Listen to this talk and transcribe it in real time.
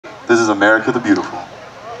America the Beautiful.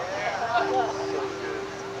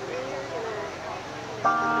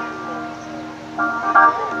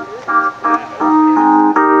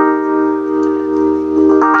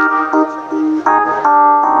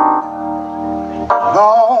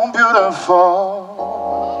 Long, beautiful,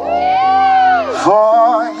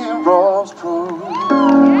 for heroes prove,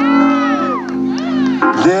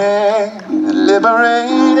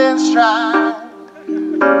 liberate and strive.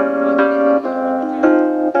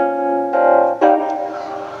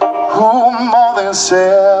 Who more than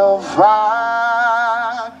self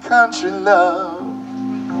our country love,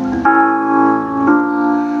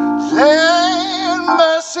 land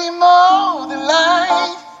mercy more than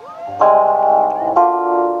life.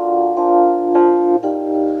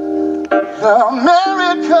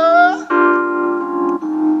 America,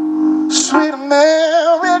 sweet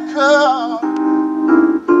America,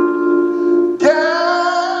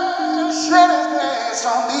 God shed His grace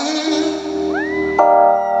on thee.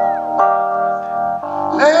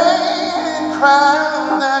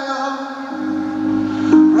 Crown that good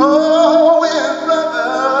roll with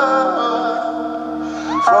brother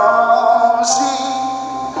from sea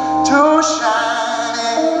to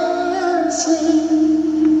shining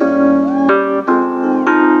sea.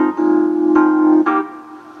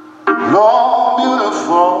 Lord,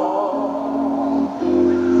 beautiful,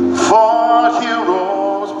 for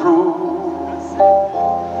heroes prove,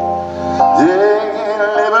 they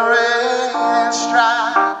liberate and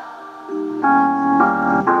strive.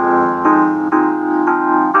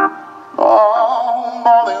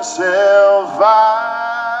 More than self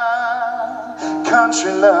our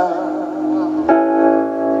country love,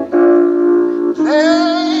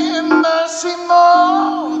 land mercy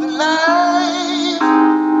more than life.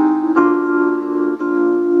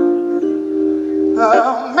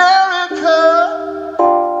 America,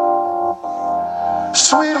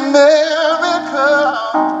 sweet America,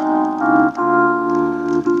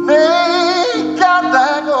 may God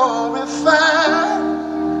thy glorified.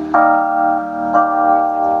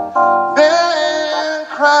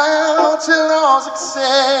 Crown till all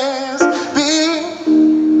success be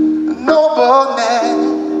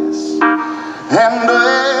nobleness and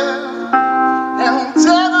wealth and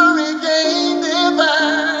every gain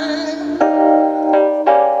divine.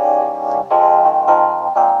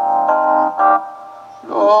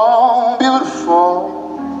 Oh, beautiful,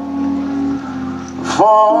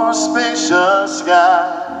 for spacious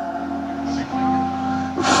skies,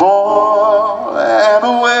 for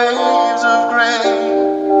ever waves of grain,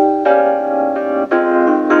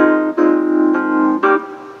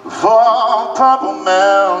 for purple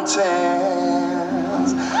mountains,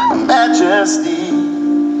 majesty.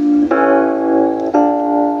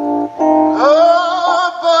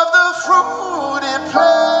 Above the fruity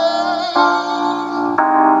plain,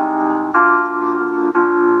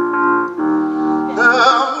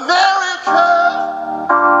 America,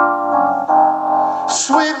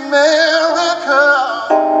 sweet America,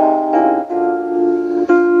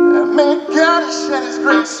 and may God shed His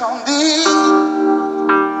grace on thee.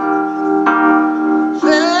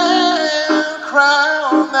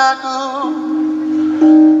 Crown that good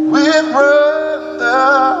with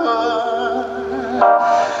brotherhood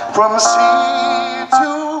from sea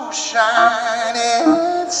to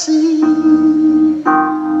shining sea.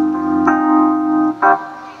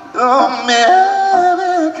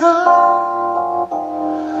 America,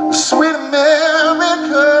 sweet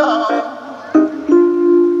America,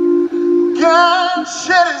 God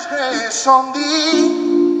shed His grace on thee.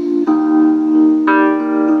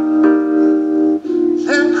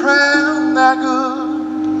 Crown that good,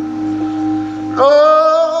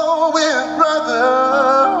 oh, with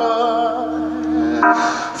brotherhood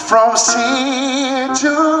from sea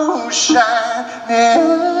to shining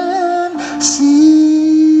sea.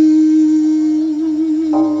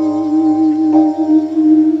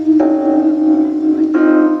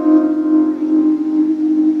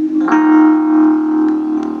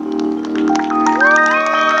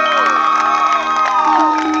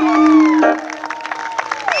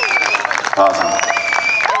 Awesome.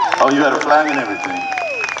 Oh, you had a flag and everything.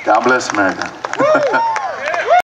 God bless America.